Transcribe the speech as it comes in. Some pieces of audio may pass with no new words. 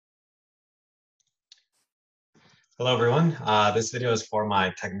Hello, everyone. This video is for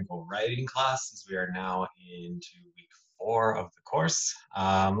my technical writing class as we are now into week 4 of the course.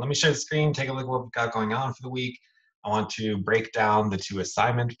 Let me share the screen, take a look at what we've got going on for the week. I want to break down the 2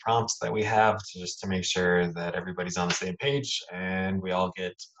 assignment prompts that we have just to make sure that everybody's on the same page and we all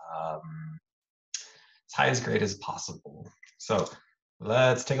get as high as grade as possible. So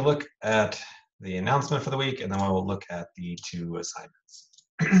let's take a look at the announcement for the week and then we'll look at the 2 assignments.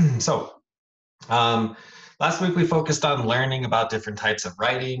 Last week we focused on learning about different types of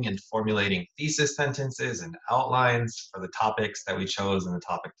writing and formulating thesis sentences and outlines for the topics that we chose in the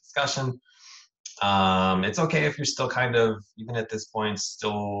topic discussion. It's okay if you're still kind of, even at this point,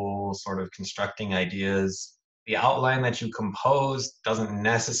 still sort of constructing ideas. The outline that you compose doesn't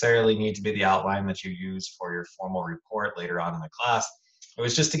necessarily need to be the outline that you use for your formal report later on in the class. It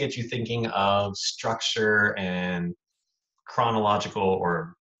was just to get you thinking of structure and chronological,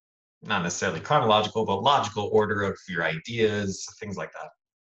 or not necessarily chronological, but logical order of your ideas, things like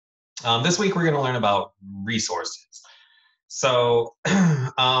that. This week, we're going to learn about resources. So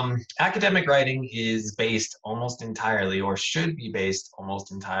academic writing is based almost entirely, or should be based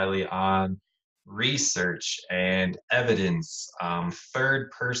almost entirely, on research and evidence.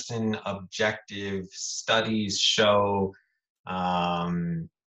 Third-person objective studies show,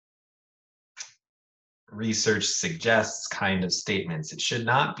 research suggests kind of statements. It should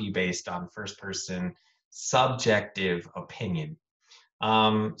not be based on first-person subjective opinion.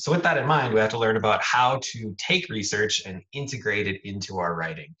 So with that in mind, we have to learn about how to take research and integrate it into our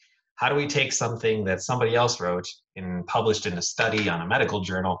writing. How do we take something that somebody else wrote and published in a study on a medical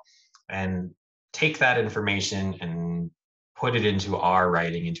journal and take that information and put it into our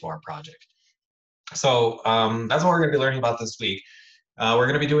writing, into our project? So that's what we're going to be learning about this week. We're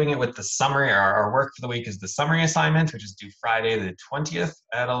going to be doing it with the summary. Our work for the week is the summary assignment, which is due Friday the 20th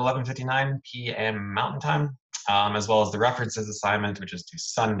at 11:59 p.m. Mountain Time, as well as the references assignment, which is due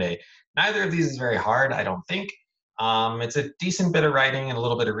Sunday. Neither of these is very hard, I don't think. It's a decent bit of writing and a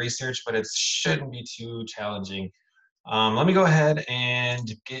little bit of research, but it shouldn't be too challenging. Let me go ahead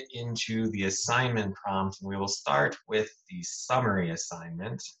and get into the assignment prompt, and we will start with the summary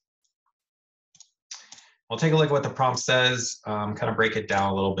assignment. We'll take a look at what the prompt says, kind of break it down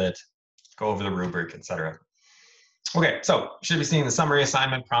a little bit, go over the rubric, etc. Okay, so you should be seeing the summary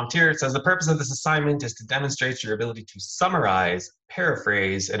assignment prompt here. It says the purpose of this assignment is to demonstrate your ability to summarize,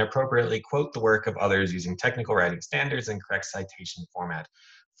 paraphrase, and appropriately quote the work of others using technical writing standards and correct citation format.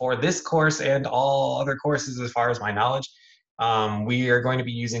 For this course and all other courses, as far as my knowledge, we are going to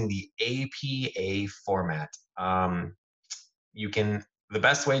be using the APA format. The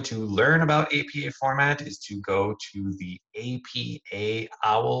best way to learn about APA format is to go to the APA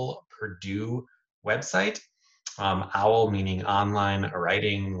OWL Purdue website. OWL meaning Online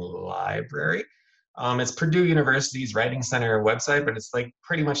Writing Library. It's Purdue University's Writing Center website, but it's like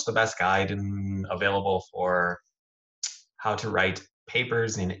pretty much the best guide and available for how to write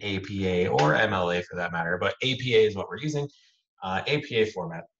papers in APA or MLA for that matter, but APA is what we're using, APA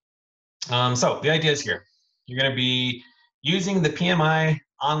format. So the idea is here. You're going to be using the PMI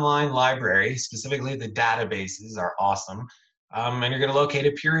online library, specifically the databases are awesome. And you're going to locate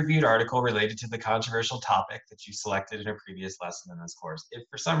a peer-reviewed article related to the controversial topic that you selected in a previous lesson in this course. If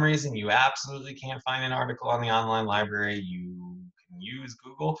for some reason you absolutely can't find an article on the online library, you can use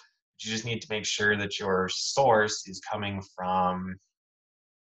Google. But you just need to make sure that your source is coming from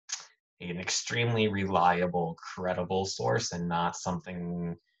an extremely reliable, credible source and not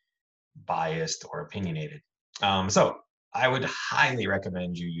something biased or opinionated. So I would highly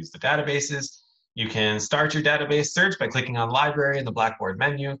recommend you use the databases. You can start your database search by clicking on Library in the Blackboard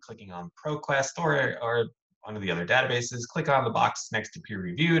menu, clicking on ProQuest or one of the other databases, click on the box next to peer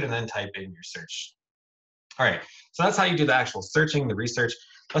reviewed, and then type in your search. All right, so that's how you do the actual searching, the research.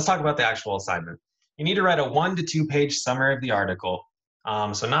 Let's talk about the actual assignment. You need to write a 1 to 2 page summary of the article.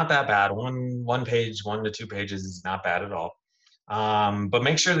 So not that bad. One page, 1 to 2 pages is not bad at all. But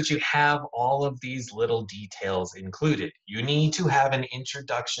make sure that you have all of these little details included. You need to have an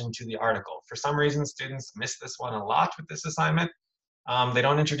introduction to the article. For some reason, students miss this one a lot with this assignment. They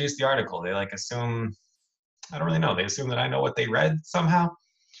don't introduce the article. They assume, I don't really know, they assume that I know what they read somehow.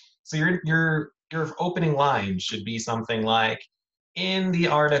 So your opening line should be something like, in the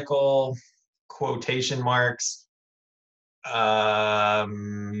article, quotation marks,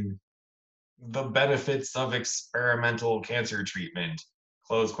 the benefits of experimental cancer treatment,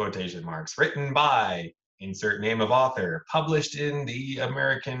 close quotation marks, written by, insert name of author, published in the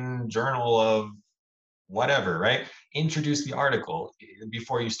American Journal of whatever, right? Introduce the article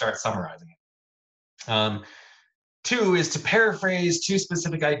before you start summarizing it. 2 is to paraphrase 2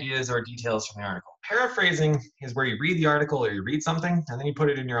 specific ideas or details from the article. Paraphrasing is where you read the article or you read something and then you put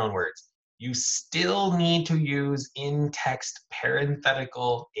it in your own words. You still need to use in-text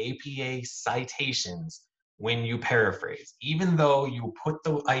parenthetical APA citations when you paraphrase. Even though you put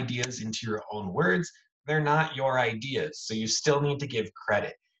the ideas into your own words, they're not your ideas, so you still need to give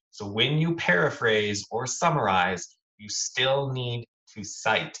credit. So when you paraphrase or summarize, you still need to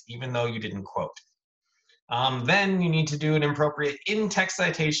cite, even though you didn't quote. Then you need to do an appropriate in-text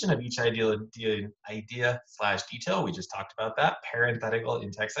citation of each idea/detail. We just talked about that, parenthetical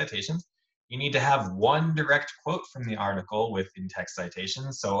in-text citations. You need to have one direct quote from the article with in-text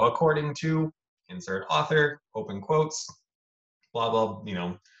citations. So according to, insert author, open quotes, blah, blah,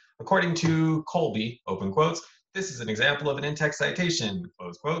 according to Colby, open quotes, this is an example of an in-text citation,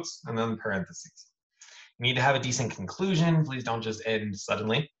 close quotes, and then parentheses. You need to have a decent conclusion. Please don't just end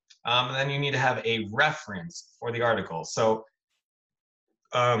suddenly. And then you need to have a reference for the article. So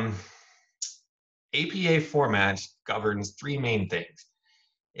APA format governs 3 main things.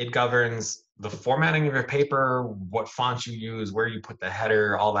 It governs the formatting of your paper, what font you use, where you put the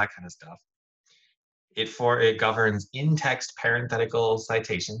header, all that kind of stuff. It governs in-text parenthetical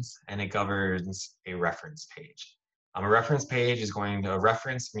citations, and it governs a reference page. A reference page is a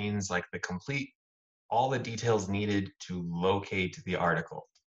reference means like the complete, all the details needed to locate the article.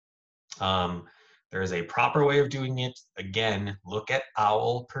 There is a proper way of doing it. Again, look at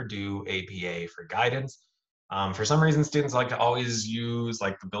OWL, Purdue, APA for guidance. For some reason, students like to always use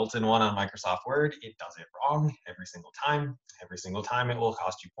like the built-in one on Microsoft Word. It does it wrong every single time. Every single time it will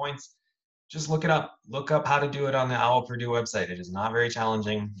cost you points. Just look it up. Look up how to do it on the OWL Purdue website. It is not very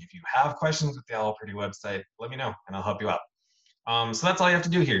challenging. If you have questions with the OWL Purdue website, let me know and I'll help you out. So that's all you have to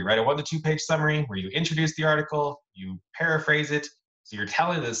do here. You write a 1 to 2 page summary where you introduce the article, you paraphrase it. So you're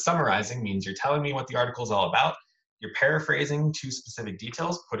telling this, summarizing means you're telling me what the article is all about. You're paraphrasing 2 specific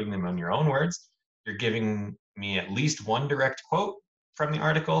details, putting them in your own words. You're giving me at least one direct quote from the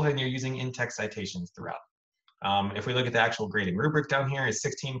article, and you're using in-text citations throughout. If we look at the actual grading rubric down here, is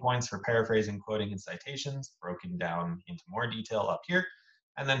 16 points for paraphrasing, quoting, and citations, broken down into more detail up here,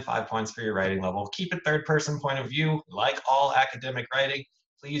 and then 5 points for your writing level. Keep it third-person point of view. Like all academic writing,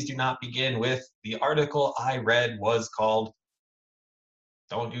 please do not begin with, the article I read was called.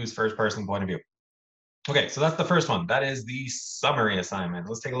 Don't use first-person point of view. Okay, so that's the first one. That is the summary assignment.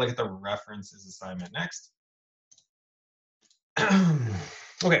 Let's take a look at the references assignment next.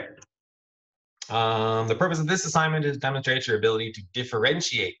 Okay. The purpose of this assignment is to demonstrate your ability to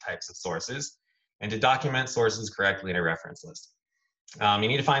differentiate types of sources and to document sources correctly in a reference list. You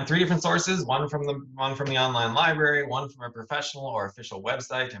need to find 3 different sources, one from the online library, one from a professional or official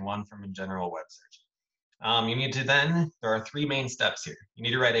website, and one from a general web search. You need to then, there are 3 main steps here. You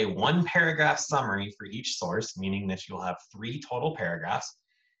need to write a 1-paragraph summary for each source, meaning that you'll have 3 total paragraphs,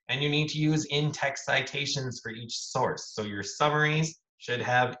 and you need to use in-text citations for each source. So your summaries should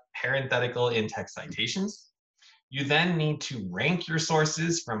have parenthetical in-text citations. You then need to rank your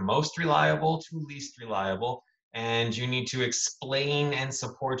sources from most reliable to least reliable, and you need to explain and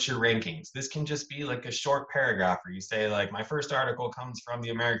support your rankings. This can just be like a short paragraph where you say like, my first article comes from the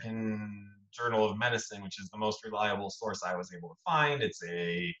American Journal of Medicine, which is the most reliable source I was able to find. It's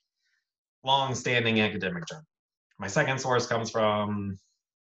a long-standing academic journal. My second source comes from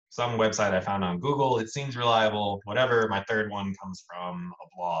some website I found on Google. It seems reliable, whatever. My third one comes from a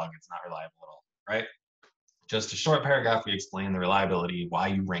blog. It's not reliable at all, right? Just a short paragraph, we explain the reliability, why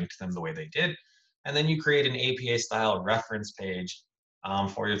you ranked them the way they did, and then you create an APA-style reference page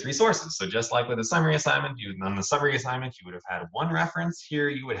for your 3 sources. So just like with a summary assignment, on the summary assignment, you would have had 1 reference. Here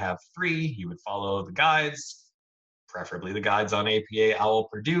you would have 3. You would follow the guides, preferably the guides on APA OWL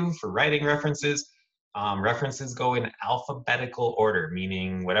Purdue for writing references. References go in alphabetical order,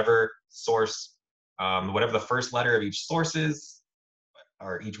 meaning whatever source, whatever the first letter of each source is,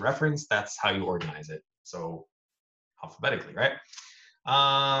 or each reference, that's how you organize it. So alphabetically, right?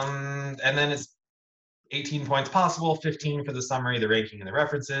 And then it's 18 points possible, 15 for the summary, the ranking, and the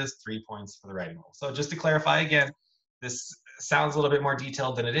references, 3 points for the writing rule. So just to clarify again, this sounds a little bit more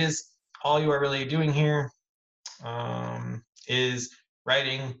detailed than it is. All you are really doing here is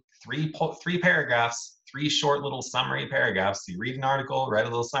writing 3 paragraphs, 3 short little summary paragraphs. So you read an article, write a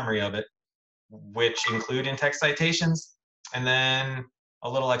little summary of it, which include in-text citations, and then a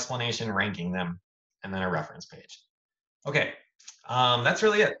little explanation ranking them, and then a reference page. Okay, that's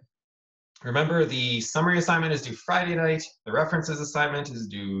really it. Remember, the summary assignment is due Friday night. The references assignment is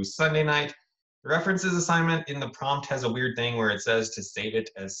due Sunday night. The references assignment in the prompt has a weird thing where it says to save it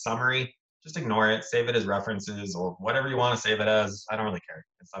as summary. Just ignore it, save it as references or whatever you want to save it as. I don't really care.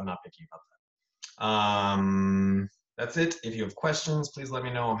 I'm not picky about that. that's it. If you have questions, please let me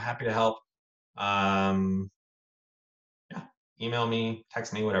know. I'm happy to help. Um, yeah, email me,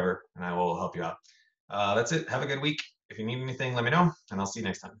 text me, whatever, and I will help you out. That's it. Have a good week. If you need anything, let me know, and I'll see you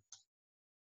next time.